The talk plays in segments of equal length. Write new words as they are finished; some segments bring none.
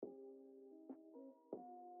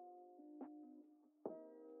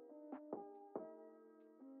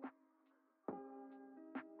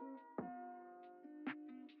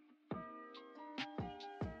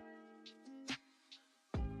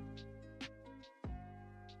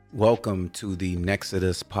Welcome to the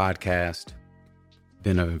Nexodus podcast.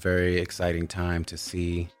 Been a very exciting time to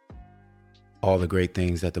see all the great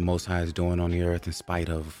things that the Most High is doing on the earth in spite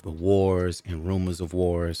of the wars and rumors of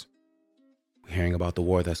wars. We're hearing about the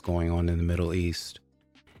war that's going on in the Middle East.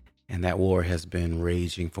 And that war has been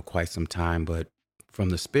raging for quite some time. But from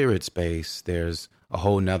the spirit space, there's a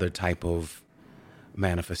whole nother type of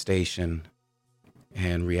manifestation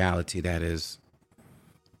and reality that has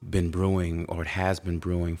been brewing, or it has been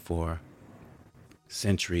brewing for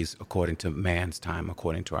centuries, according to man's time,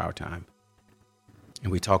 according to our time.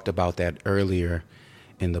 And we talked about that earlier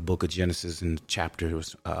in the book of Genesis in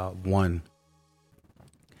chapters 1,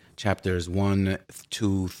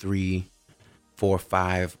 2, 3, 4,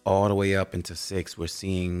 5, all the way up into 6. We're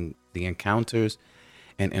seeing the encounters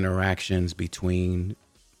and interactions between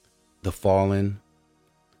the fallen,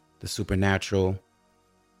 the supernatural,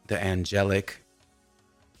 the angelic,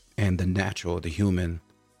 and the natural, the human,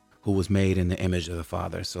 who was made in the image of the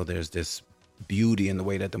Father. So there's this beauty in the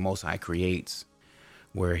way that the Most High creates,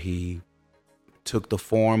 where he took the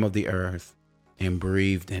form of the earth and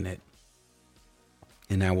breathed in it.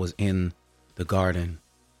 And that was in the garden,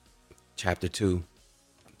 chapter 2.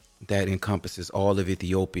 That encompasses all of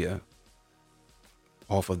Ethiopia,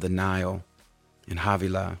 off of the Nile and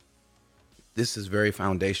Havilah. This is very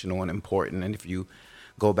foundational and important. And if you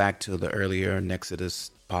go back to the earlier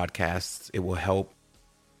Nexodus podcasts, it will help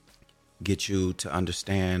get you to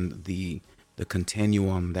understand the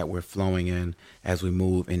continuum that we're flowing in as we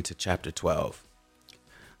move into chapter 12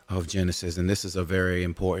 of Genesis. And this is a very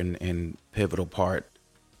important and pivotal part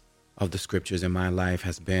of the scriptures in my life,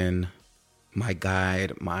 has been my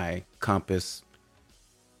guide, my compass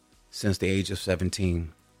since the age of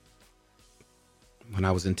 17. When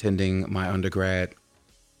I was attending my undergrad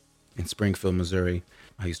in Springfield, Missouri,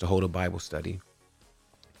 I used to hold a Bible study,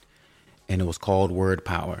 and it was called Word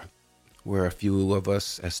Power, where a few of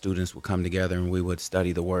us as students would come together and we would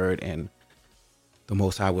study the word, and the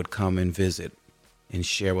Most High would come and visit and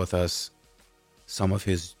share with us some of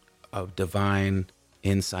his divine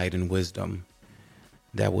insight and wisdom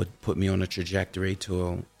that would put me on a trajectory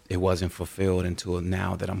till it wasn't fulfilled until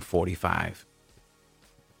now that I'm 45.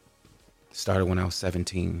 Started when I was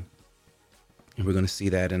 17. And we're going to see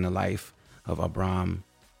that in the life of Abraham,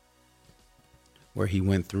 where he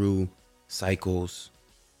went through cycles,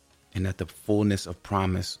 and that the fullness of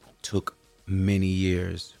promise took many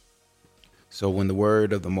years. So when the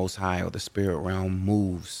word of the Most High or the spirit realm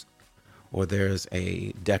moves, or there's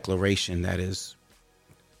a declaration that is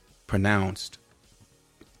pronounced,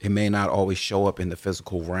 it may not always show up in the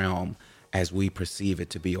physical realm as we perceive it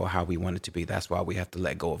to be or how we want it to be. That's why we have to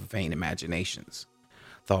let go of vain imaginations,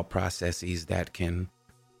 thought processes that can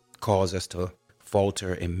cause us to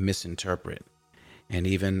falter and misinterpret. And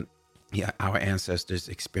even our ancestors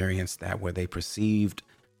experienced that, where they perceived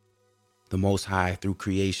the Most High through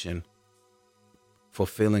creation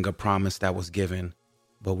fulfilling a promise that was given,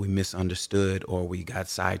 but we misunderstood or we got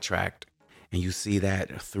sidetracked. And you see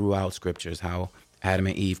that throughout scriptures, how Adam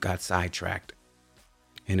and Eve got sidetracked.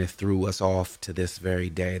 And it threw us off to this very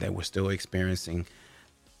day that we're still experiencing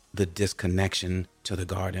the disconnection to the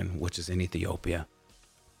garden, which is in Ethiopia,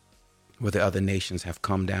 where the other nations have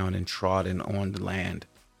come down and trodden on the land.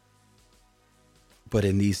 But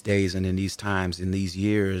in these days and in these times, in these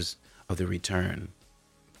years of the return,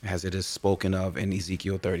 as it is spoken of in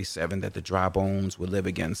Ezekiel 37, that the dry bones will live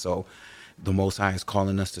again. So the Most High is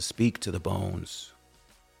calling us to speak to the bones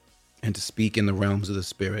and to speak in the realms of the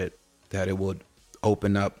spirit, that it would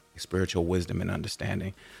open up spiritual wisdom and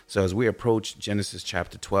understanding. So as we approach Genesis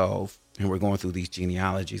chapter 12, and we're going through these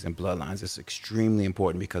genealogies and bloodlines, it's extremely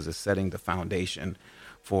important because it's setting the foundation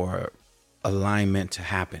for alignment to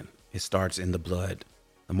happen. It starts in the blood.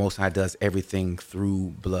 The Most High does everything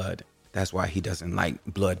through blood. That's why he doesn't like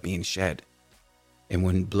blood being shed. And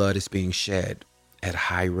when blood is being shed at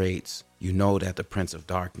high rates, you know that the Prince of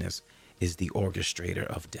Darkness is the orchestrator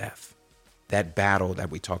of death. That battle that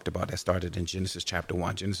we talked about that started in Genesis chapter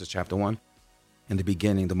 1. Genesis chapter 1, in the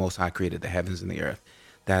beginning, the Most High created the heavens and the earth.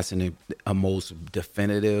 That's a most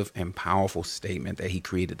definitive and powerful statement, that he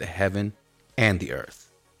created the heaven and the earth.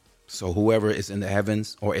 So whoever is in the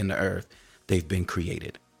heavens or in the earth, they've been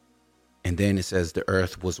created. And then it says the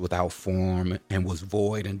earth was without form and was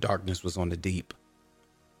void, and darkness was on the deep.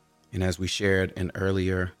 And as we shared in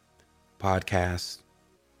earlier podcasts,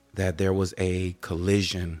 that there was a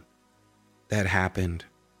collision that happened,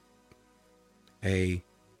 a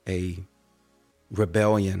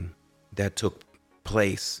rebellion that took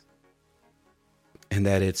place, and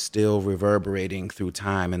that it's still reverberating through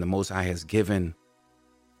time. And the Most High has given,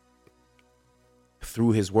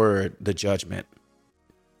 through his word, the judgment.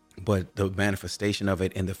 but the manifestation of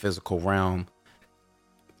it in the physical realm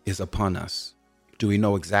is upon us. Do we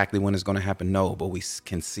know exactly when it's going to happen? No, but we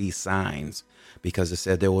can see signs because it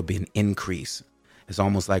said there will be an increase. It's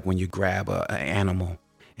almost like when you grab an animal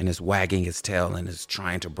and it's wagging its tail and it's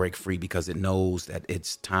trying to break free because it knows that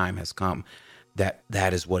its time has come.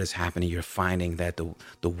 That is what is happening. You're finding that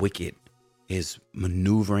the wicked is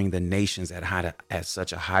maneuvering the nations at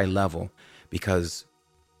such a high level because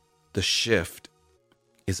the shift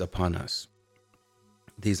is upon us.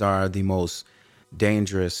 These are the most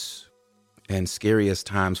dangerous and scariest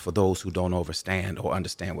times for those who don't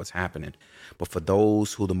understand what's happening. But for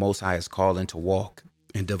those who the Most High is calling to walk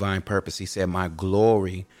in divine purpose, he said, my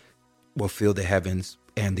glory will fill the heavens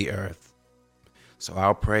and the earth. So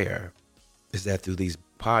our prayer is that through these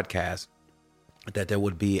podcasts, that there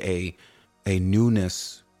would be a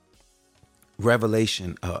newness,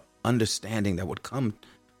 revelation, understanding that would come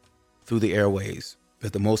through the airways,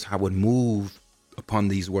 that the Most High would move upon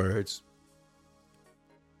these words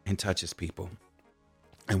and touch his people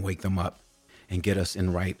and wake them up and get us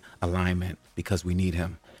in right alignment because we need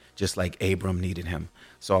him, just like Abram needed him.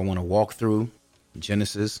 So I want to walk through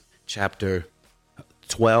Genesis chapter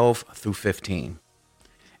 12 through 15.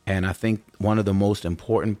 And I think one of the most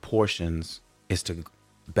important portions is to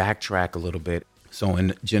backtrack a little bit. So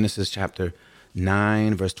in Genesis chapter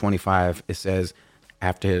 9, verse 25, it says,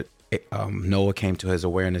 after Noah came to his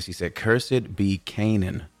awareness, he said, cursed be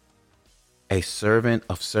Canaan. A servant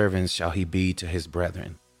of servants shall he be to his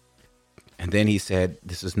brethren. And then he said,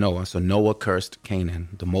 this is Noah. So Noah cursed Canaan.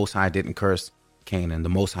 The Most High didn't curse Canaan. The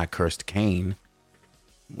Most High cursed Cain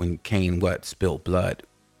when Cain, spilled blood.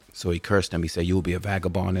 So he cursed him. He said, you will be a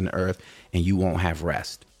vagabond in the earth and you won't have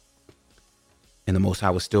rest. And the Most High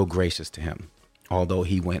was still gracious to him, although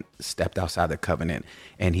he stepped outside the covenant.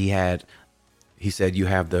 And he said, you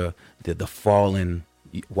have the fallen.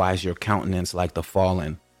 Why is your countenance like the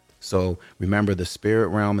fallen? So remember, the spirit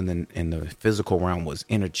realm and the physical realm was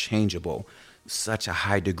interchangeable, such a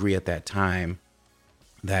high degree at that time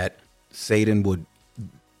that Satan would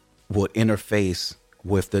interface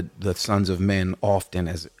with the sons of men often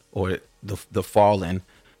or the fallen,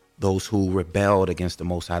 those who rebelled against the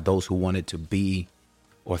Most High, those who wanted to be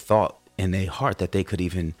or thought in their heart that they could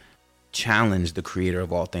even challenge the creator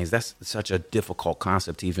of all things. That's such a difficult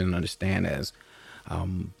concept to even understand as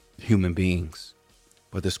human beings.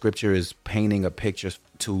 But the scripture is painting a picture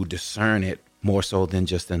to discern it more so than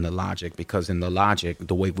just in the logic, because in the logic,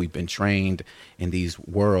 the way we've been trained in these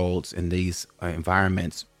worlds, in these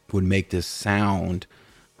environments, would make this sound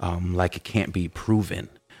like it can't be proven.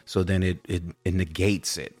 So then it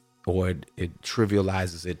negates it, or it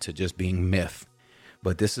trivializes it to just being myth.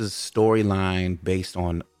 But this is storyline based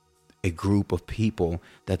on a group of people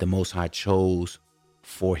that the Most High chose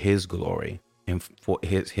for his glory and for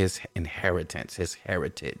his inheritance, his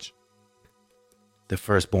heritage, the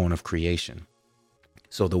firstborn of creation.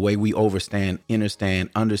 So the way we understand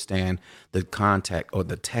the context or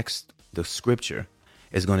the text, the scripture,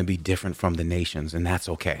 is going to be different from the nations, and that's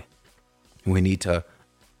okay. We need to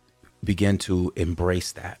begin to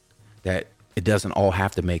embrace that it doesn't all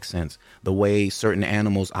have to make sense. The way certain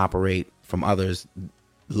animals operate from others,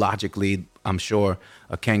 logically, I'm sure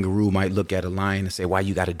a kangaroo might look at a lion and say, why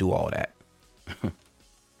you got to do all that?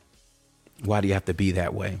 Why do you have to be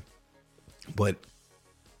that way? But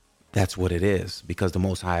that's what it is, because the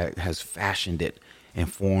Most High has fashioned it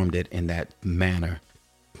and formed it in that manner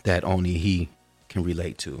that only he can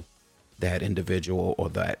relate to, that individual or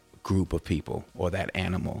that group of people or that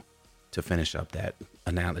animal, to finish up that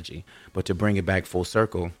analogy. But to bring it back full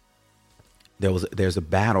circle, there's a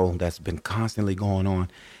battle that's been constantly going on.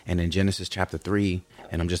 And in Genesis chapter 3,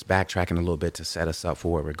 and I'm just backtracking a little bit to set us up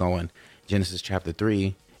for where we're going. Genesis chapter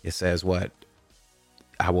 3, it says what?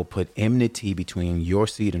 I will put enmity between your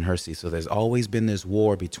seed and her seed. So there's always been this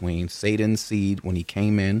war between Satan's seed when he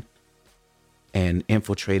came in and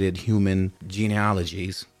infiltrated human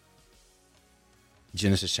genealogies.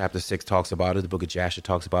 Genesis chapter 6 talks about it. The book of Jasher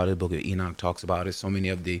talks about it. The book of Enoch talks about it. So many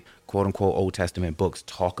of the quote unquote Old Testament books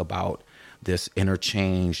talk about this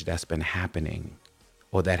interchange that's been happening,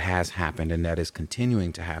 or that has happened, and that is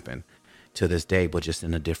continuing to happen to this day, but just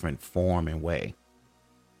in a different form and way.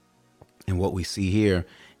 And what we see here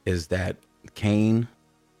is that Cain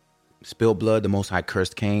spilled blood. The Most High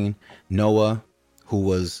cursed Cain. Noah, who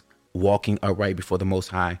was walking upright before the Most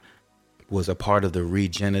High, was a part of the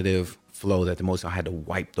regenerative flow that the Most High had to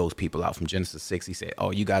wipe those people out. From Genesis 6, he said,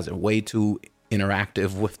 oh, you guys are way too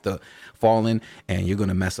interactive with the fallen, and you're going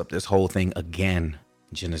to mess up this whole thing again.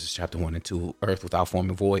 Genesis chapter 1 and 2, earth without form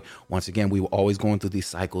and void. Once again, we were always going through these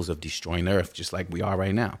cycles of destroying earth, just like we are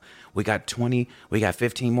right now. We got 20, we got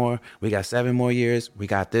 15 more, we got 7 more years. We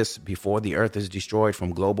got this before the earth is destroyed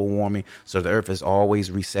from global warming. So the earth is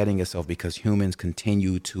always resetting itself because humans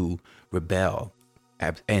continue to rebel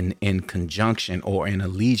and in conjunction or in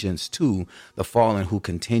allegiance to the fallen who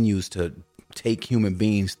continues to take human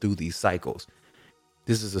beings through these cycles.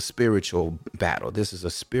 This is a spiritual battle. This is a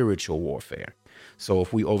spiritual warfare. So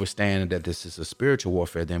if we understand that this is a spiritual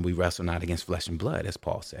warfare, then we wrestle not against flesh and blood, as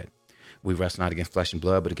Paul said. We wrestle not against flesh and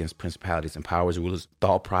blood, but against principalities and powers, rulers,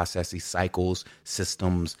 thought processes, cycles,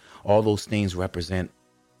 systems. All those things represent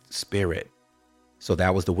spirit. So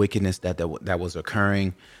that was the wickedness that was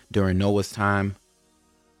occurring during Noah's time.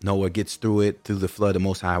 Noah gets through it, through the flood. The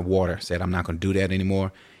Most High water said, I'm not going to do that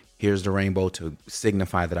anymore. Here's the rainbow to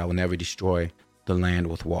signify that I will never destroy the land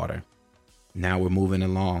with water. Now we're moving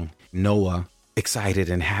along. Noah, excited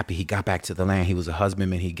and happy, he got back to the land. He was a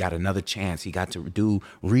husbandman. He got another chance. He got to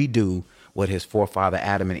redo what his forefather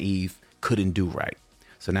Adam and Eve couldn't do right.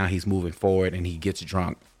 So now he's moving forward and he gets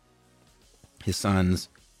drunk. His sons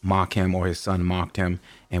mock him, or his son mocked him.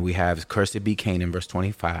 And we have, cursed be Canaan, verse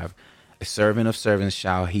 25. A servant of servants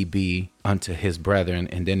shall he be unto his brethren.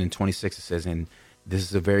 And then in 26 it says, and this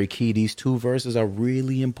is a very key. These two verses are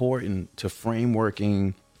really important to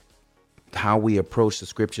frameworking how we approach the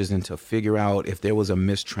scriptures and to figure out if there was a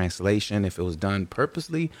mistranslation, if it was done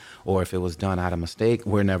purposely or if it was done out of mistake.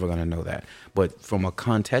 We're never going to know that. But from a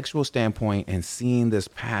contextual standpoint and seeing this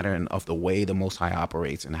pattern of the way the Most High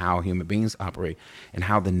operates and how human beings operate and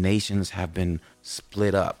how the nations have been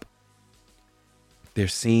split up, there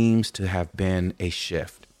seems to have been a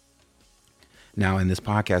shift. Now, in this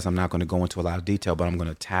podcast, I'm not going to go into a lot of detail, but I'm going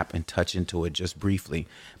to tap and touch into it just briefly,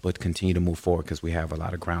 but continue to move forward because we have a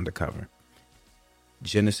lot of ground to cover.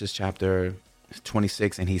 Genesis chapter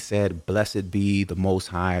 26, and he said, blessed be the Most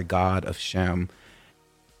High God of Shem,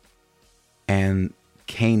 and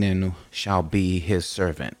Canaan shall be his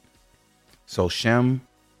servant. So Shem,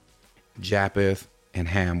 Japheth, and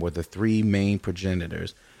Ham were the three main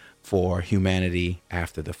progenitors for humanity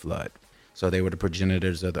after the flood. So they were the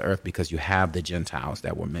progenitors of the earth because you have the Gentiles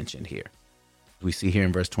that were mentioned here. We see here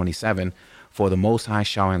in verse 27, for the Most High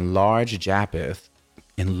shall enlarge Japheth,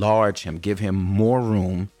 enlarge him, give him more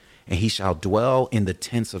room, and he shall dwell in the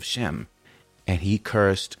tents of Shem. And he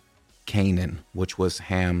cursed Canaan, which was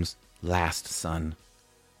Ham's last son,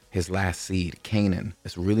 his last seed, Canaan.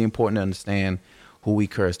 It's really important to understand who he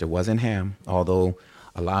cursed. It wasn't Ham, although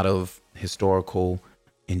a lot of historical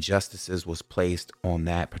injustices was placed on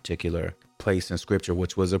that particular place in scripture,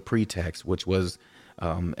 which was a pretext, which was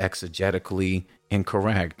exegetically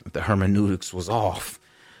incorrect. The hermeneutics was off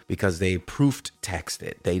because they proof texted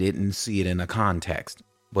it. They didn't see it in a context.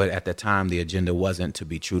 But at the time, the agenda wasn't to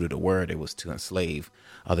be true to the word. It was to enslave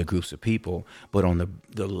other groups of people. But on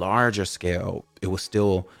the larger scale, it was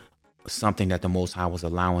still something that the Most High was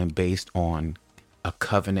allowing based on a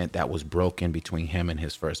covenant that was broken between him and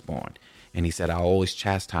his firstborn. And he said, I always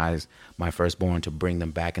chastise my firstborn to bring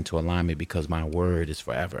them back into alignment because my word is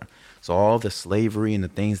forever. So all the slavery and the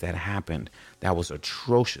things that happened, that was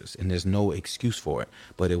atrocious. And there's no excuse for it.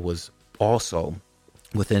 But it was also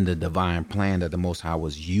within the divine plan that the Most High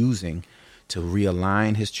was using to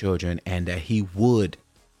realign his children, and that he would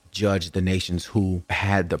judge the nations who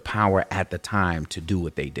had the power at the time to do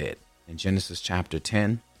what they did. In Genesis chapter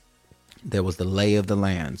 10, there was the lay of the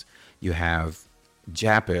lands. You have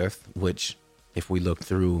Japheth, which if we look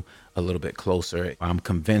through a little bit closer, I'm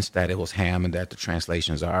convinced that it was Ham and that the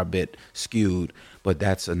translations are a bit skewed, but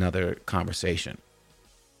that's another conversation.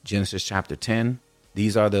 Genesis chapter 10,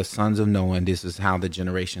 these are the sons of Noah, and this is how the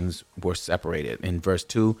generations were separated. In verse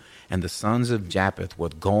 2, and the sons of Japheth were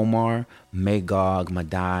Gomer, Magog,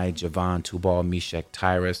 Madai, Javan, Tubal, Meshech,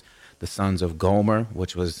 Tyrus. The sons of Gomer,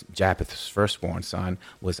 which was Japheth's firstborn son,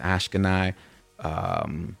 was Ashkenai,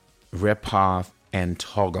 Rephath, and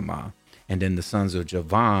Togarmah. And then the sons of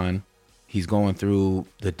Javan, he's going through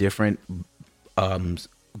the different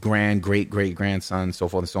great-great-grandsons, so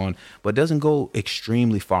forth and so on, but doesn't go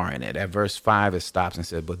extremely far in it. At verse 5, it stops and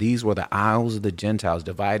says, but these were the isles of the Gentiles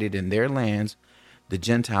divided in their lands, the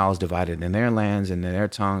Gentiles divided in their lands and in their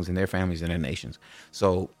tongues and their families and their nations.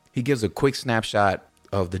 So he gives a quick snapshot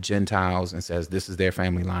of the Gentiles and says, this is their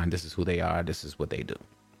family line, this is who they are, this is what they do.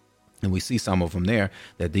 And we see some of them there,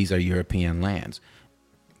 that these are European lands.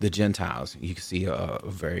 The Gentiles, you can see a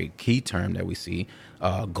very key term that we see,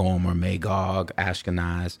 Gomer, Magog,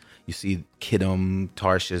 Ashkenaz. You see Kittim,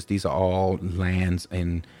 Tarshish. These are all lands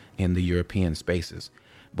in the European spaces.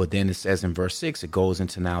 But then it says in verse 6, it goes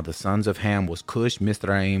into now the sons of Ham was Cush,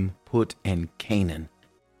 Mizraim, Put, and Canaan.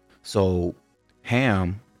 So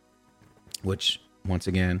Ham, which once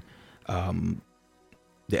again,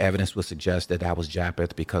 the evidence would suggest that that was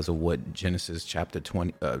Japheth because of what Genesis chapter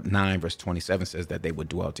 9, verse 27 says, that they would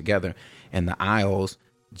dwell together. And the Isles,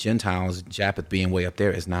 Gentiles, Japheth being way up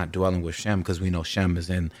there, is not dwelling with Shem, because we know Shem is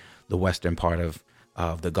in the western part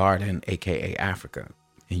of the garden, aka Africa.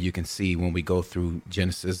 And you can see when we go through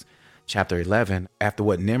Genesis chapter 11, after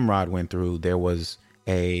what Nimrod went through, there was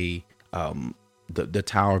the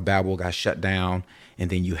Tower of Babel got shut down, and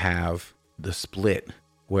then you have the split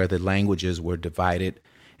where the languages were divided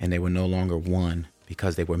and they were no longer one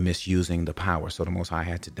because they were misusing the power. So the Most High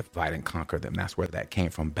had to divide and conquer them. That's where that came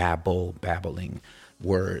from. Babbling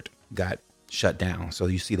word got shut down. So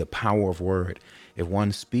you see the power of word. If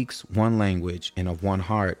one speaks one language and of one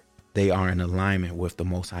heart, they are in alignment with the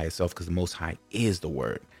Most High itself, because the Most High is the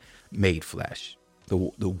word made flesh. The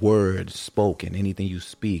word spoken, anything you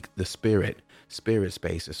speak, the spirit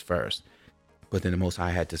space is first. But then the Most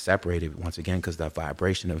High had to separate it once again, because the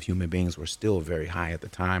vibration of human beings were still very high at the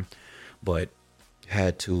time, but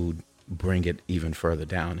had to bring it even further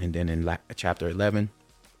down. And then in chapter 11,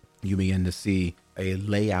 you begin to see a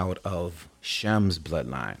layout of Shem's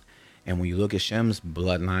bloodline. And when you look at Shem's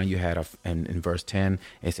bloodline, you had in verse 10,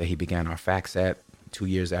 it said he began Arphaxad 2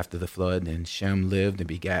 years after the flood. And Shem lived and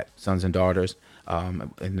begat sons and daughters.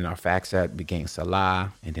 And then Arphaxad began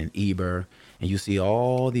Salah, and then Eber. And you see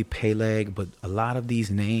all the Peleg, but a lot of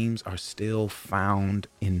these names are still found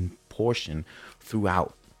in portion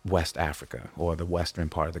throughout West Africa, or the western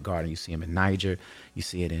part of the garden. You see them in Niger, you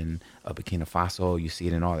see it in Burkina Faso, you see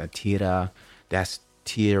it in all that Tira, that's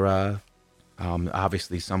Tira.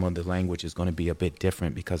 Obviously, some of the language is going to be a bit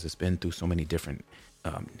different because it's been through so many different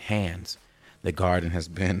hands. The garden has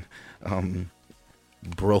been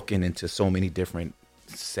broken into so many different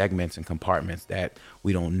segments and compartments that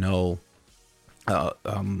we don't know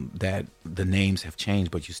that the names have changed,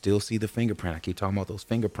 but you still see the fingerprint. I keep talking about those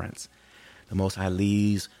fingerprints. The Most High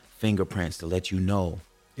leaves fingerprints to let you know.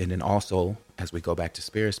 And then also, as we go back to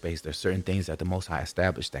spirit space, there's certain things that the Most High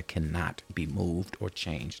established that cannot be moved or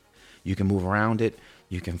changed. You can move around it,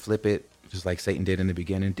 you can flip it, just like Satan did in the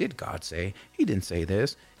beginning. Did God say? He didn't say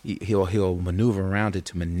this. He'll maneuver around it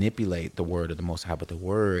to manipulate the word of the Most High, but the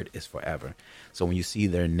word is forever. So when you see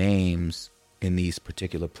their names in these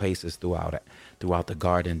particular places throughout the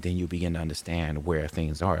garden, then you begin to understand where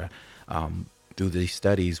things are. Through these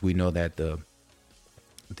studies, we know that the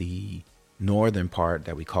northern part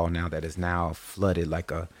that we call now, that is now flooded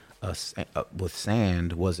like with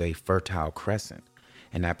sand, was a fertile crescent.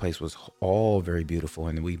 And that place was all very beautiful.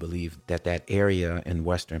 And we believe that that area in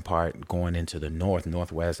western part going into the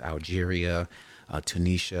northwest, Algeria,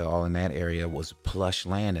 Tunisia, all in that area was plush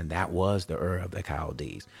land. And that was the Ur of the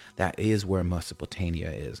Chaldees. That is where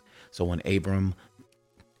Mesopotamia is. So when Abram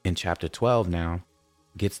in chapter 12 now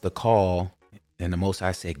gets the call, and the Most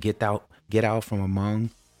High said, get out from among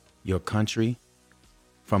your country,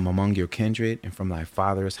 from among your kindred, and from thy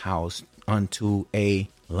father's house unto a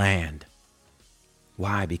land.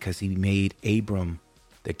 Why? Because he made Abram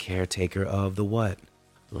the caretaker of the what?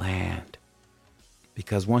 Land.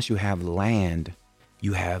 Because once you have land,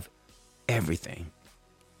 you have everything.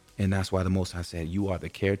 And that's why the Most High said, you are the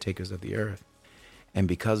caretakers of the earth. And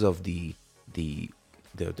because of the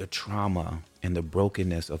trauma and the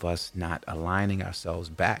brokenness of us not aligning ourselves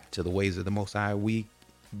back to the ways of the Most High, we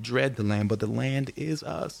dread the land, but the land is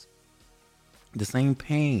us. The same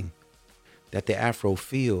pain that the Afro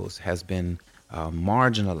feels has been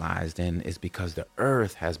marginalized, and is because the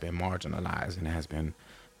earth has been marginalized and has been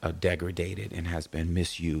degraded and has been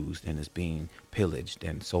misused and is being pillaged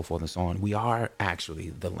and so forth and so on. We are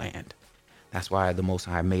actually the land. That's why the Most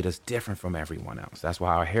High made us different from everyone else. That's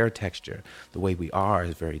why our hair texture, the way we are,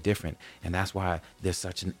 is very different. And that's why there's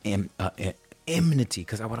such an enmity.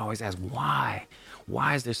 Because I would always ask, why?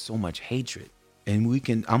 Why is there so much hatred? And we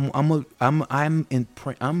can.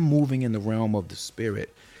 I'm moving in the realm of the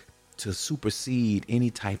spirit to supersede any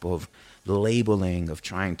type of labeling of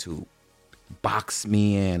trying to box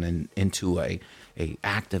me in and into a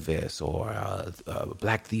activist or a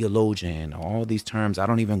black theologian, or all these terms. I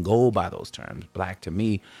don't even go by those terms. Black to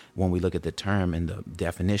me, when we look at the term and the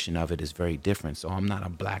definition of it, is very different. So I'm not a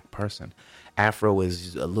black person. Afro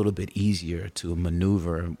is a little bit easier to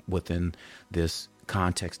maneuver within this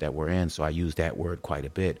context that we're in. So I use that word quite a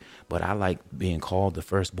bit, but I like being called the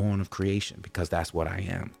firstborn of creation, because that's what I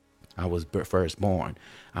am. I was firstborn.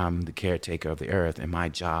 I'm the caretaker of the earth, and my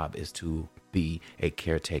job is to be a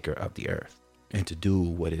caretaker of the earth and to do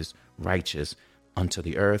what is righteous unto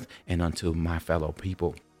the earth and unto my fellow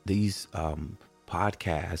people. These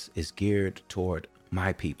podcasts is geared toward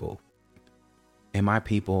my people, And my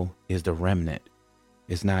people is the remnant.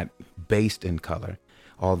 It's not based in color,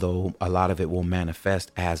 although a lot of it will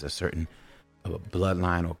manifest as a certain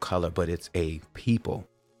bloodline or color, but it's a people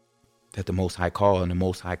that the Most High call, and the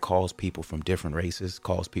Most High calls people from different races,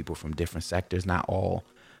 calls people from different sectors. Not all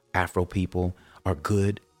Afro people are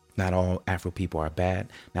good. Not all Afro people are bad.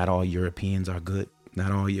 Not all Europeans are good.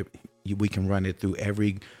 Not all we can run it through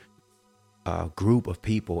every group of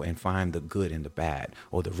people and find the good and the bad,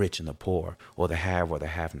 or the rich and the poor, or the have or the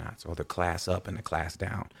have-nots, or the class up and the class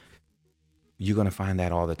down. You're going to find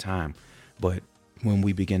that all the time. But when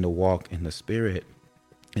we begin to walk in the spirit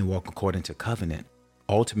and walk according to covenant,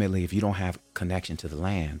 ultimately, if you don't have connection to the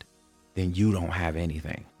land, then you don't have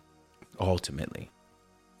anything. Ultimately,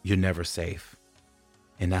 you're never safe.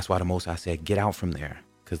 And that's why the Most High said, get out from there,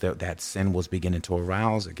 because that sin was beginning to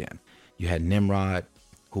arouse again. You had Nimrod,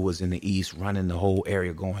 who was in the east, running the whole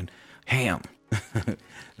area, going ham,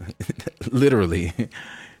 literally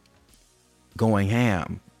going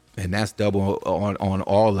ham. And that's double on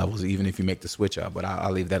all levels, even if you make the switch up, but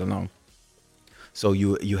I'll leave that alone. So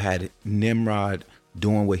you had Nimrod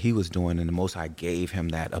doing what he was doing, and the Most High gave him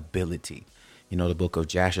that ability. You know, the book of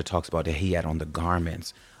Jasher talks about that he had on the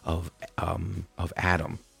garments of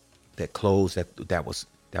Adam, that clothes that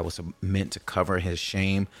was meant to cover his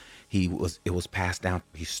shame. It was passed down.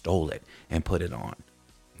 He stole it and put it on.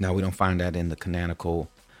 Now, we don't find that in the canonical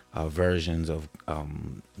versions of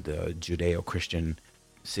the Judeo-Christian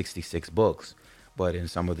 66 books, but in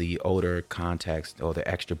some of the older context or the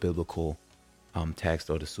extra biblical text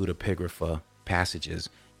or the pseudepigrapha passages,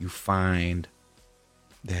 you find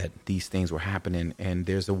that these things were happening, and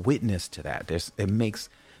there's a witness to that. It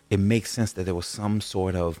makes sense that there was some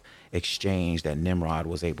sort of exchange, that Nimrod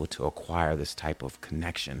was able to acquire this type of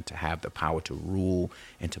connection, to have the power to rule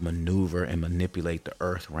and to maneuver and manipulate the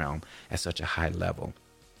earth realm at such a high level.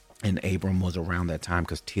 And Abram was around that time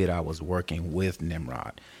because Terah was working with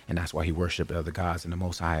Nimrod, and that's why he worshipped other gods. And the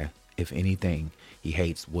Most High, if anything, he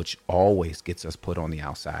hates, which always gets us put on the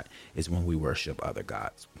outside, is when we worship other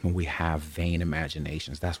gods, when we have vain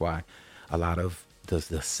imaginations. That's why a lot of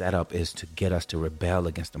the setup is to get us to rebel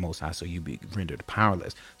against the Most High, so you be rendered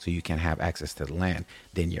powerless, so you can have access to the land.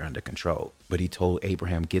 Then you're under control. But he told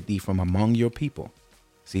Abraham, get thee from among your people.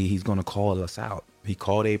 See, he's going to call us out. He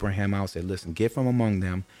called Abraham out, said, listen, get from among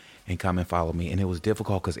them and come and follow me. And it was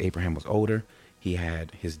difficult because Abraham was older. He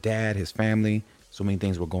had his dad, his family. So many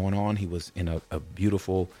things were going on. He was in a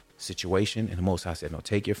beautiful situation. And the Most High said, no,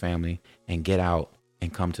 take your family and get out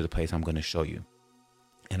and come to the place I'm going to show you.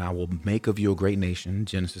 And I will make of you a great nation,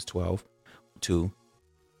 Genesis 12:2.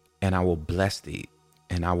 And I will bless thee,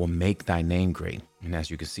 and I will make thy name great. And as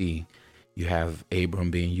you can see, you have Abram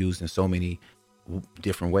being used in so many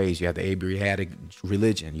different ways. You have the Abrahamic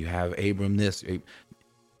religion. You have Abram this.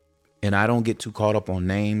 And I don't get too caught up on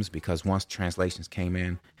names, because once translations came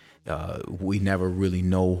in, we never really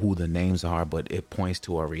know who the names are, but it points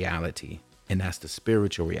to a reality. And that's the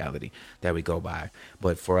spiritual reality that we go by.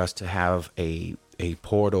 But for us to have a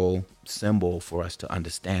portal symbol, for us to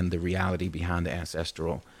understand the reality behind the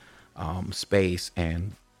ancestral space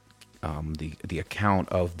and the account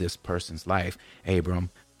of this person's life, Abram,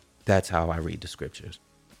 that's how I read the scriptures.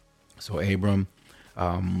 So Abram,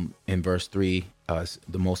 in verse 3,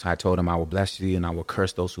 the Most High told him, I will bless thee, and I will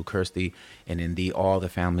curse those who curse thee, and in thee all the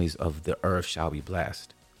families of the earth shall be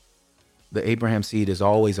blessed. The Abraham seed is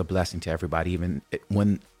always a blessing to everybody, even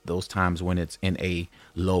when those times when it's in a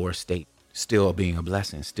lower state, still being a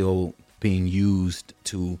blessing, still being used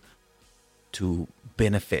to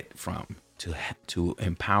benefit from, to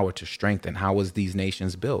empower, to strengthen. How was these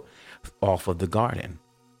nations built? Off of the garden.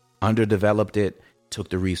 Underdeveloped it, took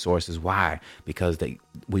the resources. Why? Because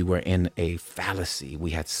we were in a fallacy.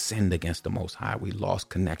 We had sinned against the Most High. We lost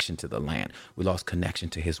connection to the land. We lost connection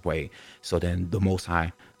to his way. So then the Most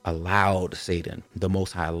High allowed Satan, the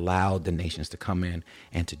Most High allowed the nations to come in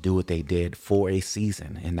and to do what they did for a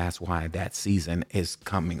season. And that's why that season is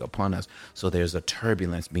coming upon us. So there's a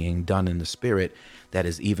turbulence being done in the spirit that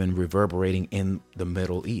is even reverberating in the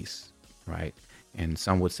Middle East, right? And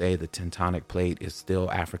some would say the tectonic plate is still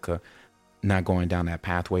Africa, not going down that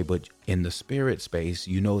pathway. But in the spirit space,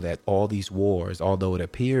 you know that all these wars, although it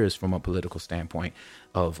appears from a political standpoint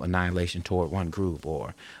of annihilation toward one group,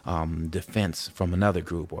 or defense from another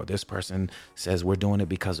group, or this person says we're doing it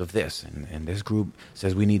because of this, and this group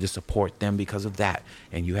says we need to support them because of that.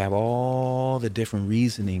 And you have all the different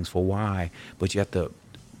reasonings for why, but you have to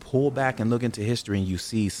pull back and look into history, and you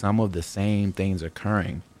see some of the same things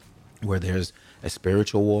occurring, where there's a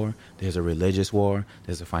spiritual war, there's a religious war,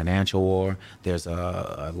 there's a financial war, there's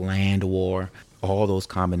a land war. All those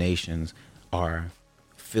combinations are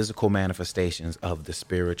physical manifestations of the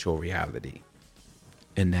spiritual reality,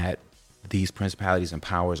 in that these principalities and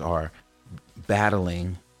powers are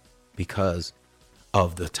battling because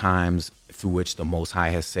of the times through which the Most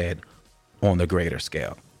High has said on the greater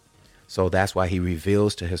scale. So that's why he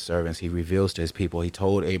reveals to his servants, he reveals to his people. He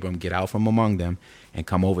told Abram, get out from among them and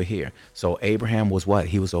come over here. So Abraham was what?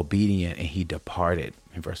 He was obedient, and he departed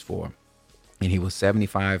in verse 4. And he was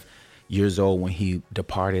 75 years old when he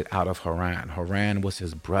departed out of Haran. Haran was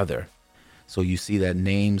his brother. So you see that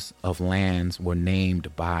names of lands were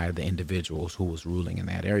named by the individuals who was ruling in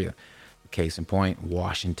that area. Case in point,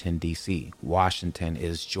 Washington, D.C. Washington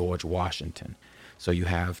is George Washington. So you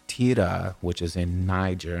have Tira, which is in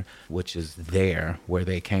Niger, which is there where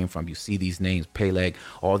they came from. You see these names, Peleg,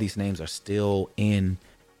 all these names are still in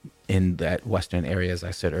that western area, as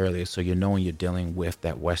I said earlier. So you're knowing you're dealing with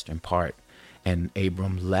that western part. And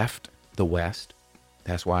Abram left the west.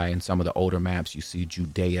 That's why in some of the older maps you see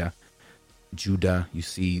Judah, you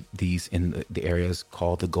see these in the areas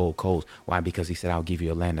called the Gold Coast. Why? Because he said, I'll give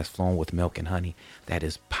you a land that's flowing with milk and honey, that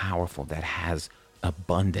is powerful, that has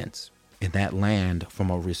abundance. In that land,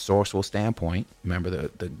 from a resourceful standpoint, remember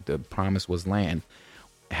the promise was land,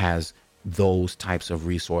 has those types of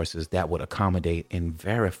resources that would accommodate and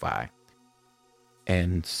verify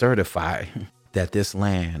and certify that this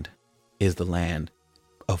land is the land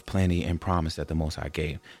of plenty and promise that the Most High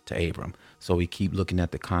gave to Abram. So we keep looking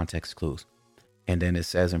at the context clues. And then it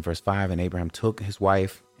says in verse 5, and Abraham took his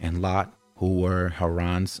wife and Lot, who were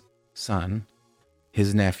Haran's son,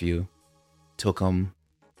 his nephew, took him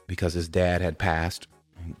because his dad had passed,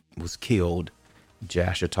 was killed.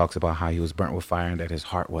 Jasher talks about how he was burnt with fire and that his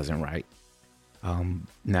heart wasn't right.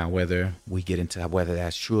 Now, whether we get into whether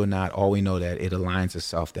that's true or not, all we know that it aligns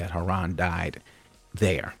itself that Haran died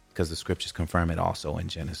there, because the scriptures confirm it also in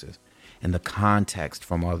Genesis. And the context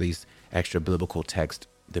from all these extra biblical texts,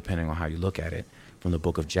 depending on how you look at it, from the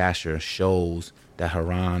book of Jasher, shows that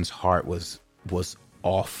Haran's heart was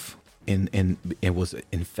off. It was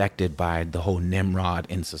infected by the whole Nimrod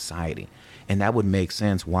in society. And that would make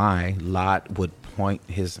sense why Lot would point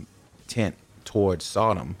his tent towards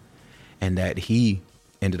Sodom, and that he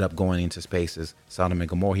ended up going into spaces, Sodom and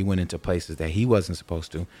Gomorrah, he went into places that he wasn't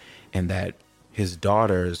supposed to, and that his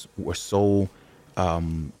daughters were so,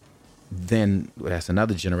 then that's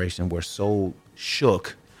another generation, were so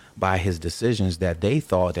shook by his decisions that they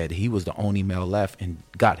thought that he was the only male left and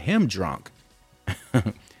got him drunk.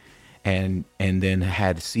 and then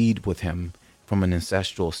had seed with him from an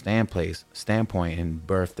ancestral standpoint and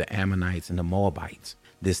birthed the Ammonites and the Moabites.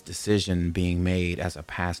 This decision being made as a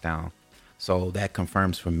pass down. So that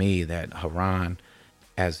confirms for me that Haran,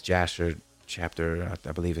 as Jasher chapter,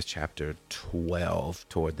 I believe it's chapter 12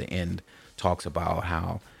 toward the end, talks about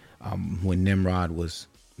how when Nimrod was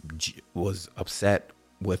upset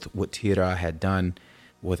with what Terah had done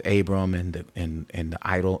with Abram and the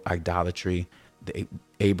idolatry,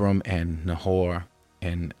 Abram and Nahor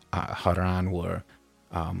and Haran were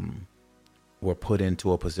put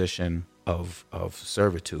into a position of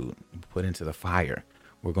servitude, put into the fire.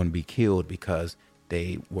 Were going to be killed because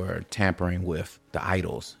they were tampering with the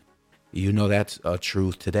idols. You know that's a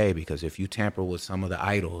truth today, because if you tamper with some of the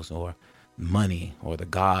idols or money or the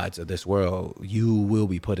gods of this world, you will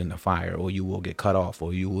be put in the fire, or you will get cut off,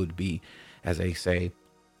 or you would be, as they say,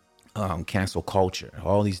 cancel culture.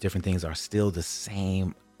 All these different things are still the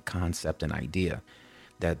same concept and idea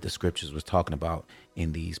that the scriptures was talking about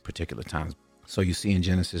in these particular times. So you see in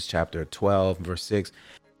Genesis chapter 12, verse 6,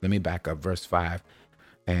 let me back up, verse 5.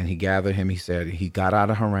 And he gathered him, he said, he got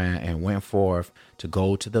out of Haran and went forth to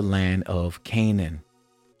go to the land of Canaan.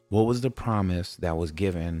 What was the promise that was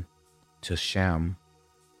given to Shem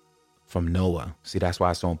from Noah? See, that's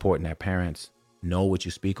why it's so important that parents know what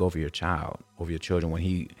you speak over your child, over your children. When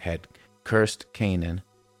he had cursed Canaan,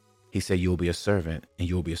 he said, you will be a servant, and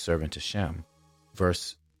you will be a servant to Shem.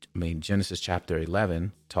 Genesis chapter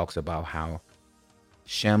 11 talks about how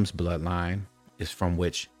Shem's bloodline is from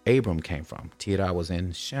which Abram came from. Terah was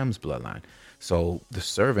in Shem's bloodline. So the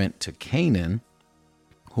servant to Canaan,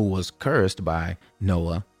 who was cursed by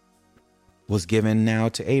Noah, was given now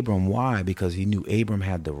to Abram. Why? Because he knew Abram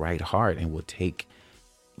had the right heart and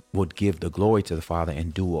would give the glory to the Father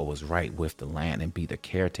and do what was right with the land and be the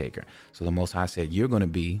caretaker. So the Most High said, you're going to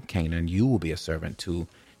be Canaan. You will be a servant to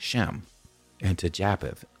Shem and to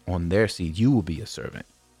Japheth. On their seed, you will be a servant,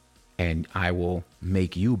 and I will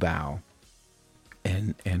make you bow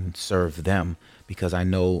and serve them, because I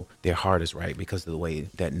know their heart is right because of the way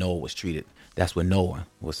that Noah was treated. That's what Noah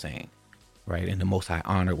was saying, right? And the Most High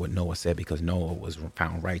honored what Noah said because Noah was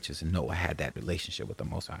found righteous and Noah had that relationship with the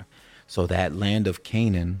Most High. So that land of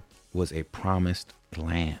Canaan was a promised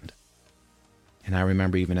land. And I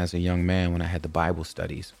remember even as a young man when I had the Bible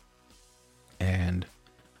studies, and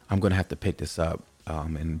I'm going to have to pick this up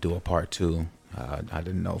and do a part 2. I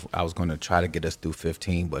didn't know if I was going to try to get us through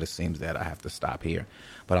 15, but it seems that I have to stop here.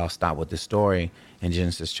 But I'll stop with the story in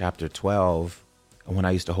Genesis chapter 12. When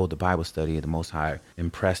I used to hold the Bible study, the Most High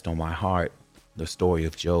impressed on my heart the story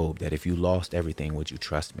of Job, that if you lost everything, would you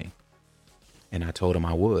trust me? And I told him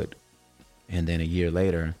I would. And then a year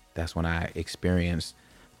later, that's when I experienced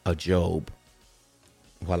a Job.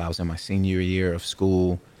 While I was in my senior year of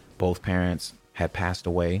school, both parents had passed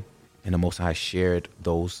away, and the Most High shared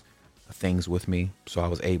those things with me. So I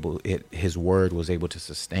was able, his word was able to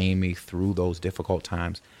sustain me through those difficult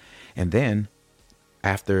times. And then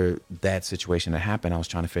after that situation had happened, I was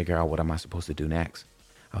trying to figure out, what am I supposed to do next?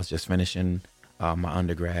 I was just finishing my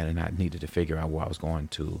undergrad, and I needed to figure out where I was going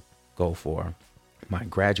to go for my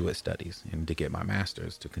graduate studies and to get my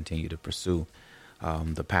master's, to continue to pursue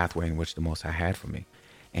the pathway in which the Most High had for me.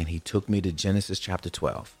 And he took me to Genesis chapter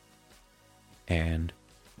 12. And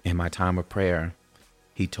in my time of prayer,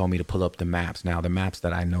 he told me to pull up the maps. Now, the maps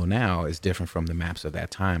that I know now is different from the maps of that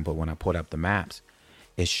time. But when I pulled up the maps,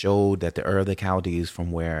 it showed that the Ur of the Chaldees,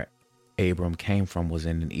 from where Abram came from, was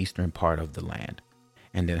in the eastern part of the land.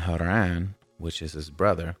 And then Haran, which is his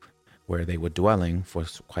brother, where they were dwelling for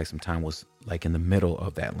quite some time, was like in the middle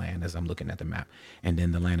of that land as I'm looking at the map. And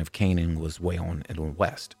then the land of Canaan was way on in the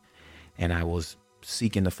west. And I was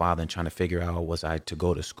seeking the Father and trying to figure out, was I to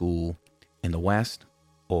go to school in the west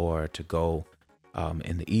or to go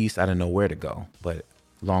in the east? I didn't know where to go. But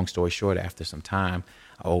long story short, after some time,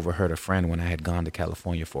 I overheard a friend, when I had gone to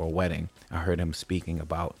California for a wedding, I heard him speaking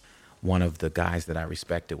about one of the guys that I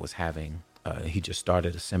respected was having, he just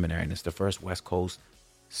started a seminary, and it's the first West Coast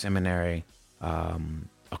seminary,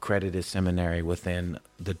 accredited seminary within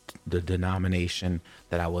the denomination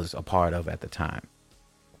that I was a part of at the time.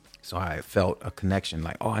 So I felt a connection,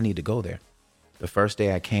 like, oh, I need to go there. The first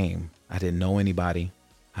day I came, I didn't know anybody.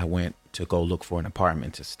 I went to go look for an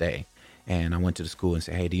apartment to stay. And I went to the school and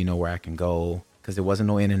said, hey, do you know where I can go? Because there wasn't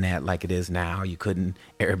no internet like it is now. You couldn't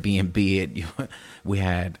Airbnb it. We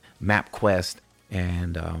had MapQuest.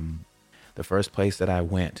 And the first place that I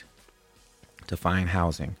went to find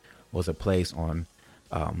housing was a place on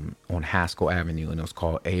Haskell Avenue, and it was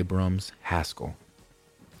called Abrams Haskell.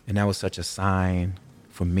 And that was such a sign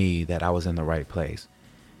for me that I was in the right place,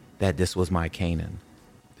 that this was my Canaan.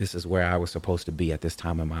 This is where I was supposed to be at this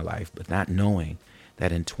time in my life, but not knowing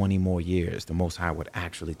that in 20 more years, the Most High would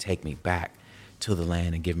actually take me back to the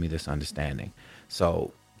land and give me this understanding.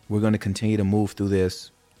 So we're going to continue to move through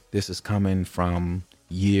this. This is coming from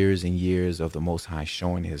years and years of the Most High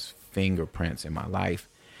showing his fingerprints in my life,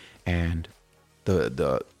 and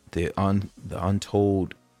the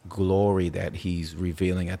untold glory that he's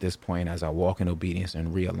revealing at this point as I walk in obedience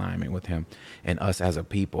and realignment with him and us as a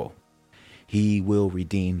people. He will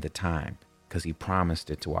redeem the time, because he promised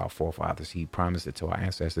it to our forefathers. He promised it to our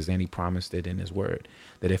ancestors, and he promised it in his word,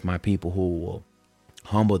 that if my people who will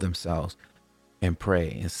humble themselves and pray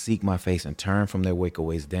and seek my face and turn from their wicked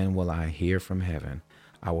ways, then will I hear from heaven.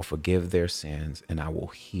 I will forgive their sins, and I will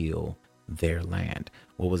heal their land.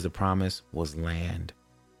 What was the promise? Was land.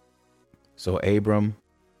 So Abram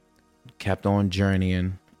kept on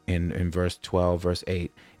journeying in verse 12, verse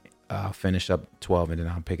 8. Finish up 12, and then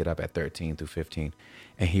I'll pick it up at 13 through 15.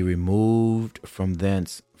 And he removed from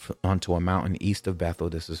thence unto a mountain east of Bethel.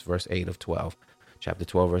 This is verse 8 of 12, chapter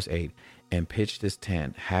 12, verse 8. And pitched his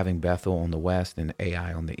tent, having Bethel on the west and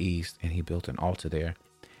Ai on the east. And he built an altar there.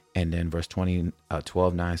 And then verse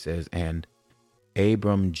 12:9 says, and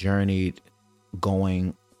Abram journeyed,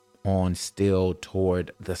 going on still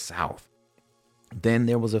toward the south. Then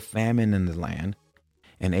there was a famine in the land,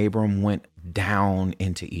 and Abram went down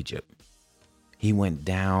into Egypt. He went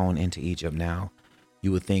down into Egypt. Now,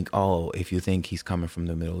 you would think, oh, if you think he's coming from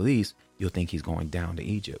the Middle East, you'll think he's going down to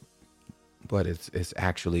Egypt. But it's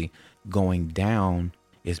actually going down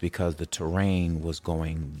is because the terrain was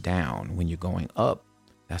going down. When you're going up,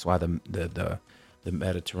 that's why the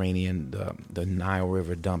Mediterranean, the Nile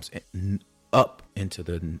River dumps up into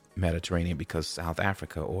the Mediterranean, because South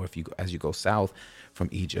Africa, or as you go south from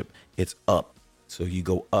Egypt, it's up. So you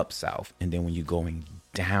go up south, and then when you're going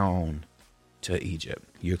down to Egypt,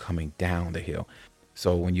 you're coming down the hill.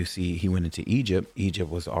 So when you see he went into Egypt, Egypt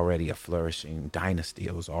was already a flourishing dynasty.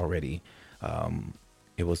 It was already a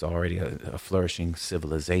flourishing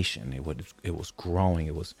civilization. It was growing.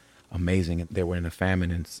 It was amazing. They were in a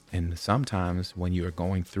famine, and sometimes when you are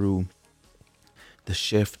going through the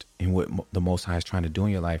shift in what the Most High is trying to do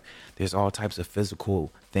in your life, there's all types of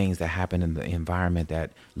physical things that happen in the environment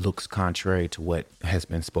that looks contrary to what has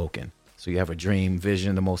been spoken. So you have a dream,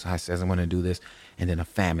 vision, the Most High says, I'm going to do this, and then a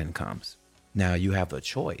famine comes. Now you have a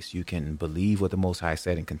choice. You can believe what the Most High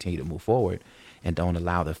said and continue to move forward and don't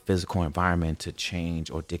allow the physical environment to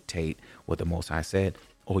change or dictate what the Most High said,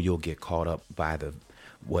 or you'll get caught up by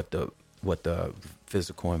what the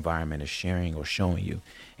physical environment is sharing or showing you.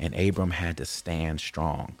 And Abram had to stand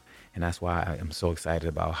strong. And that's why I am so excited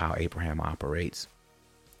about how Abraham operates,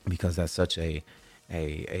 because that's such a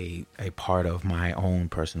part of my own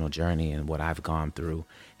personal journey and what I've gone through,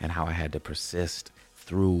 and how I had to persist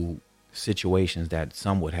through situations that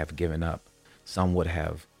some would have given up, some would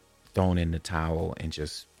have thrown in the towel and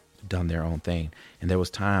just done their own thing. And there was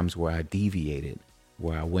times where I deviated,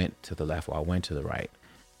 where I went to the left or I went to the right.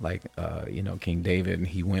 Like, King David,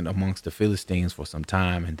 he went amongst the Philistines for some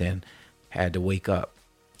time and then had to wake up.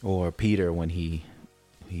 Or Peter, when he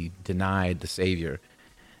denied the Savior,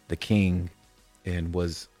 the King, and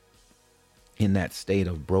was in that state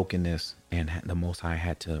of brokenness, and the Most High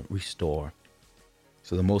had to restore.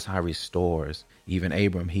 So the Most High restores. Even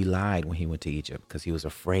Abram, he lied when he went to Egypt because he was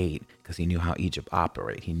afraid, because he knew how Egypt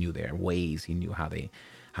operate. He knew their ways. He knew how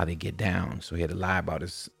they get down. So he had to lie about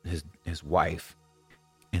his wife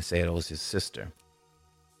and say it was his sister.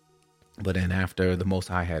 But then after the Most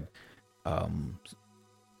High had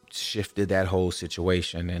shifted that whole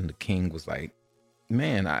situation, and the king was like,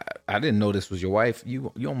 man, I didn't know this was your wife.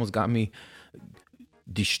 You almost got me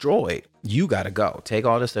destroyed. You got to go. Take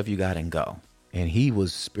all the stuff you got and go. And he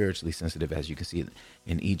was spiritually sensitive, as you can see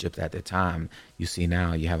in Egypt at the time. You see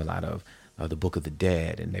now you have a lot of the Book of the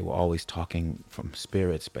Dead, and they were always talking from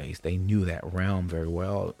spirit space. They knew that realm very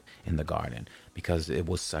well in the garden, because it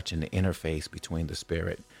was such an interface between the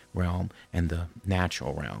spirit realm and the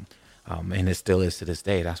natural realm. And it still is to this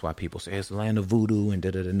day. That's why people say it's the land of voodoo and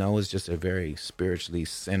da-da-da. No, it's just a very spiritually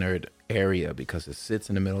centered area, because it sits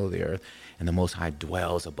in the middle of the earth and the Most High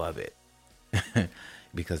dwells above it.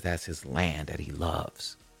 Because that's his land that he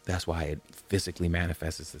loves. That's why it physically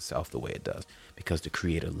manifests itself the way it does, because the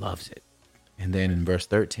Creator loves it. And then in verse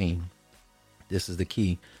 13, this is the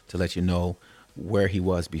key to let you know where he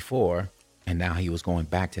was before, and now he was going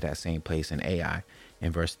back to that same place in Ai.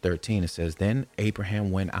 In verse 13, it says, then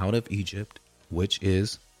Abraham went out of Egypt, which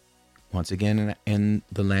is, once again, in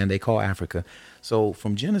the land they call Africa. So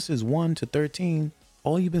from Genesis 1 to 13,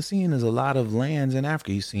 all you've been seeing is a lot of lands in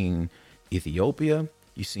Africa. You've seen Ethiopia,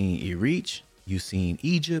 you've seen Eritrea, you've seen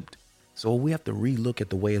Egypt. So we have to relook at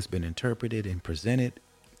the way it's been interpreted and presented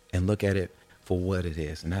and look at it for what it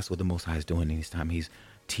is. And that's what the Most High is doing in this time. He's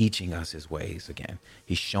teaching us his ways again.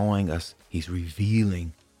 He's showing us, he's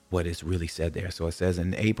revealing what is really said there. So it says,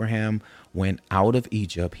 and Abraham went out of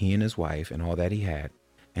Egypt, he and his wife and all that he had,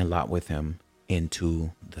 and Lot with him,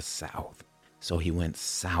 into the south. So he went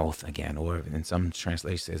south again, or in some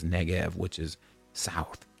translations says Negev, which is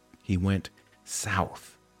south. He went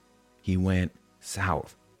south. He went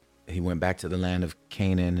south. He went back to the land of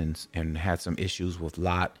Canaan and had some issues with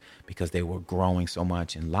Lot, because they were growing so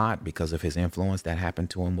much. And Lot, because of his influence that happened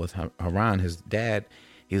to him with Haran, his dad,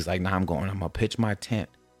 he was like, nah, I'm going to pitch my tent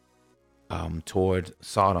toward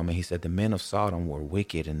Sodom. And he said the men of Sodom were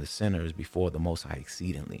wicked and the sinners before the Most High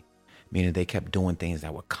exceedingly, meaning they kept doing things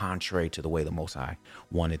that were contrary to the way the Most High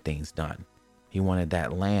wanted things done. He wanted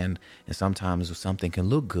that land, and sometimes something can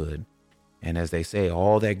look good. And as they say,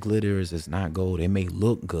 all that glitters is not gold. It may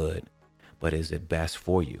look good, but is it best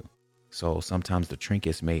for you? So sometimes the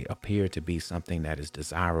trinkets may appear to be something that is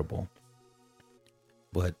desirable,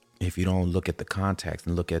 but if you don't look at the context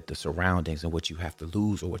and look at the surroundings and what you have to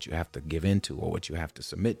lose or what you have to give into or what you have to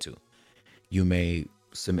submit to, you may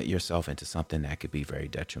submit yourself into something that could be very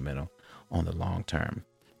detrimental on the long term.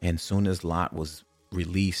 And soon as Lot was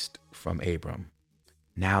released from Abram,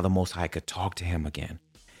 now the Most High could talk to him again.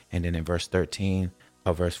 And then in verse 14,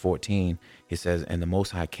 he says, and the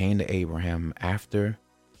Most High came to Abraham after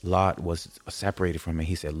Lot was separated from him.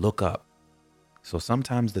 He said, look up. So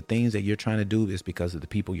sometimes the things that you're trying to do is because of the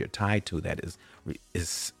people you're tied to that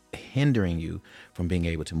is hindering you from being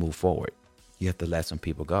able to move forward. You have to let some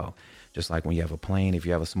people go. Just like when you have a plane, if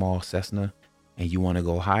you have a small Cessna and you want to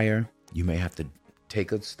go higher, you may have to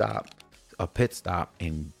take a pit stop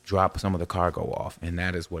and drop some of the cargo off. And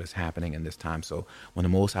that is what is happening in this time. So when the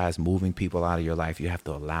Most High is moving people out of your life, you have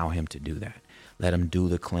to allow him to do that. Let him do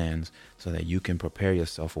the cleanse so that you can prepare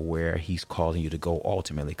yourself for where he's calling you to go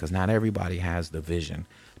ultimately. Because not everybody has the vision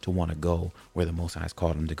to want to go where the Most High has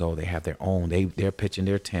called them to go. They have their own. They're pitching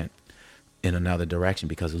their tent in another direction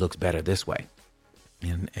because it looks better this way.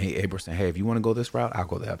 And Abraham said, hey, if you want to go this route, I'll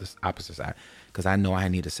go the opposite side. Because I know I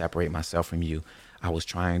need to separate myself from you. I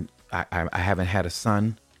haven't had a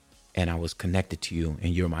son, and I was connected to you,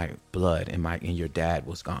 and you're my blood, and your dad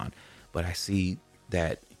was gone. but I see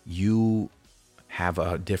that you have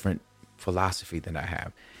a different philosophy than I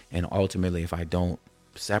have. And ultimately, if I don't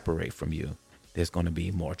separate from you, there's going to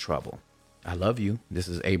be more trouble. I love you. This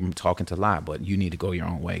is Abram talking to Lot, but you need to go your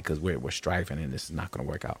own way because we're striving and this is not going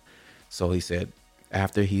to work out. So he said,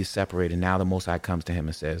 after he's separated, now the Most High comes to him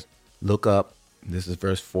and says, look up. This is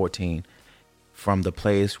verse 14. From the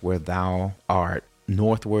place where thou art,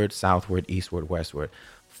 northward, southward, eastward, westward,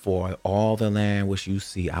 for all the land which you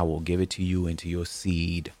see, I will give it to you and to your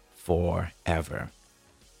seed forever.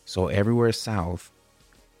 So everywhere south,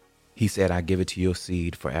 he said, I give it to your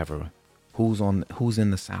seed forever. Who's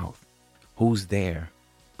in the south? Who's there,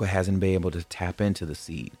 but hasn't been able to tap into the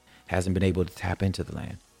seed, hasn't been able to tap into the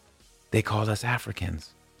land? They call us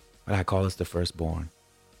Africans, but I call us the firstborn.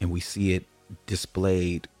 And we see it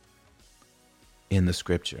displayed in the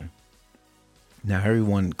scripture. Now,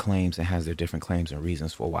 everyone claims and has their different claims and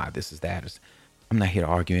reasons for why this is that. I'm not here to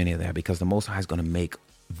argue any of that because the Most High is going to make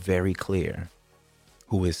very clear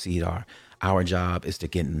who his seed are. Our job is to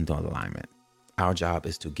get into alignment. Our job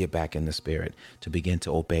is to get back in the spirit, to begin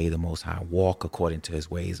to obey the Most High, walk according to his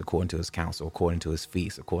ways, according to his counsel, according to his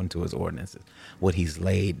feasts, according to his ordinances, what he's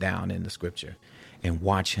laid down in the scripture, and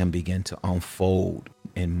watch him begin to unfold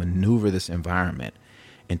and maneuver this environment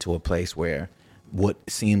into a place where what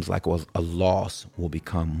seems like was a loss will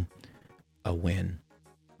become a win.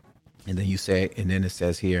 And then it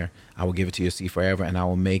says here, I will give it to your seed forever, and I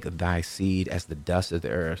will make thy seed as the dust of the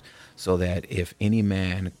earth, so that if any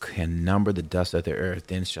man can number the dust of the earth,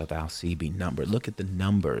 then shall thou seed be numbered. Look at the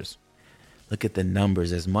numbers. Look at the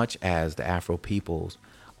numbers. As much as the Afro peoples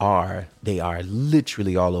they are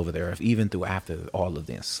literally all over the earth, even through after all of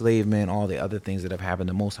the enslavement, all the other things that have happened.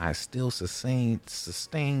 The Most High still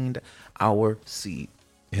sustained our seed,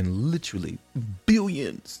 and literally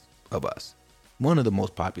billions of us. One of the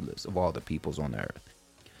most populous of all the peoples on the earth.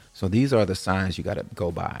 So these are the signs you got to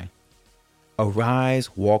go by.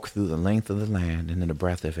 Arise, walk through the length of the land and in the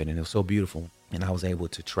breadth of it. And it was so beautiful. And I was able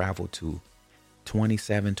to travel to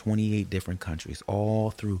 27, 28 different countries all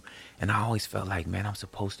through. And I always felt like, man, I'm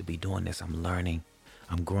supposed to be doing this. I'm learning.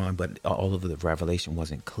 I'm growing. But all of the revelation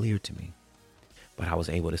wasn't clear to me. But I was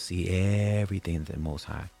able to see everything that the Most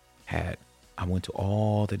High had. I went to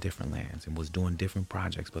all the different lands and was doing different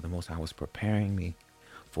projects, but the Most High was preparing me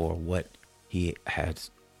for what he had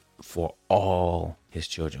for all his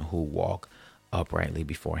children who walk uprightly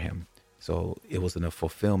before him. So it was in a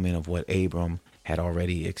fulfillment of what Abram had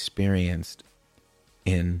already experienced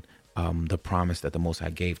in the promise that the Most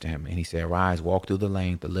High gave to him. And he said, arise, walk through the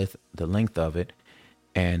length of it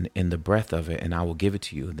and in the breadth of it, and I will give it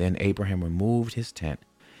to you. Then Abraham removed his tent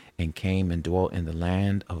and came and dwelt in the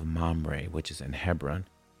land of Mamre, which is in Hebron,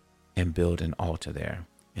 and built an altar there.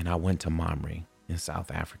 And I went to Mamre in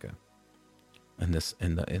South Africa, in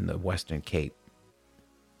the Western Cape,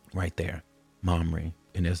 right there, Mamre.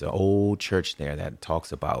 And there's an old church there that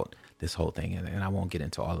talks about this whole thing, and I won't get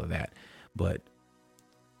into all of that, but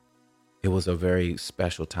it was a very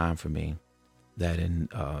special time for me that in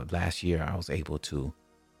last year I was able to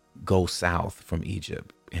go south from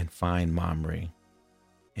Egypt and find Mamre.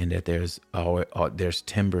 And that there's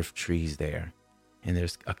timber trees there, and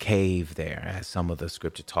there's a cave there, as some of the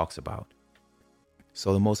scripture talks about.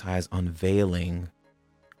 So the Most High is unveiling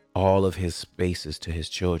all of his spaces to his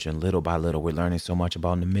children, little by little. We're learning so much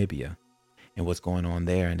about Namibia and what's going on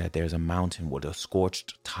there, and that there's a mountain with a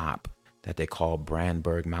scorched top that they call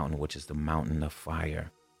Brandberg Mountain, which is the mountain of fire.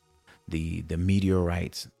 The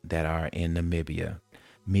meteorites that are in Namibia,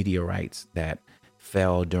 meteorites that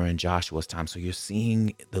fell during Joshua's time. So you're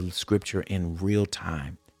seeing the scripture in real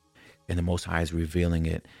time, and the Most High is revealing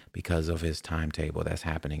it because of his timetable that's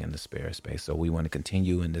happening in the spirit space. So we want to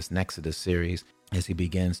continue in this Nexodus series as he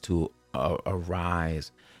begins to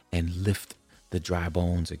arise and lift the dry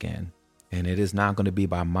bones again. And it is not going to be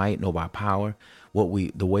by might nor by power.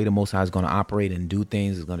 The way the Most High is going to operate and do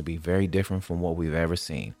things is going to be very different from what we've ever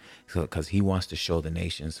seen. Because he wants to show the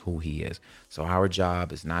nations who he is. So our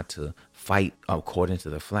job is not to fight according to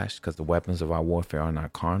the flesh, because the weapons of our warfare are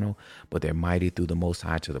not carnal, but they're mighty through the Most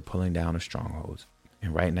High to the pulling down of strongholds.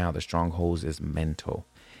 And right now the strongholds is mental.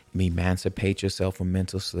 Emancipate yourself from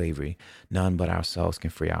mental slavery. None but ourselves can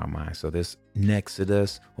free our minds. So this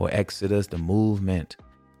Nexodus or Exodus, the movement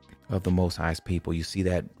of the Most High's people, you see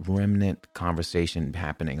that remnant conversation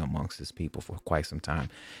happening amongst his people for quite some time.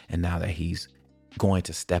 And now that he's going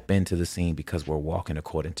to step into the scene because we're walking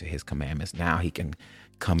according to his commandments, now he can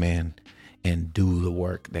come in and do the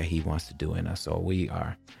work that he wants to do in us. So we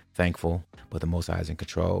are thankful, but the Most High is in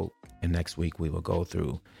control. And next week we will go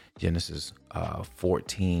through Genesis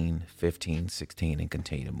 14, 15, 16 and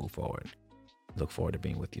continue to move forward. Look forward to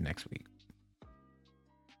being with you next week.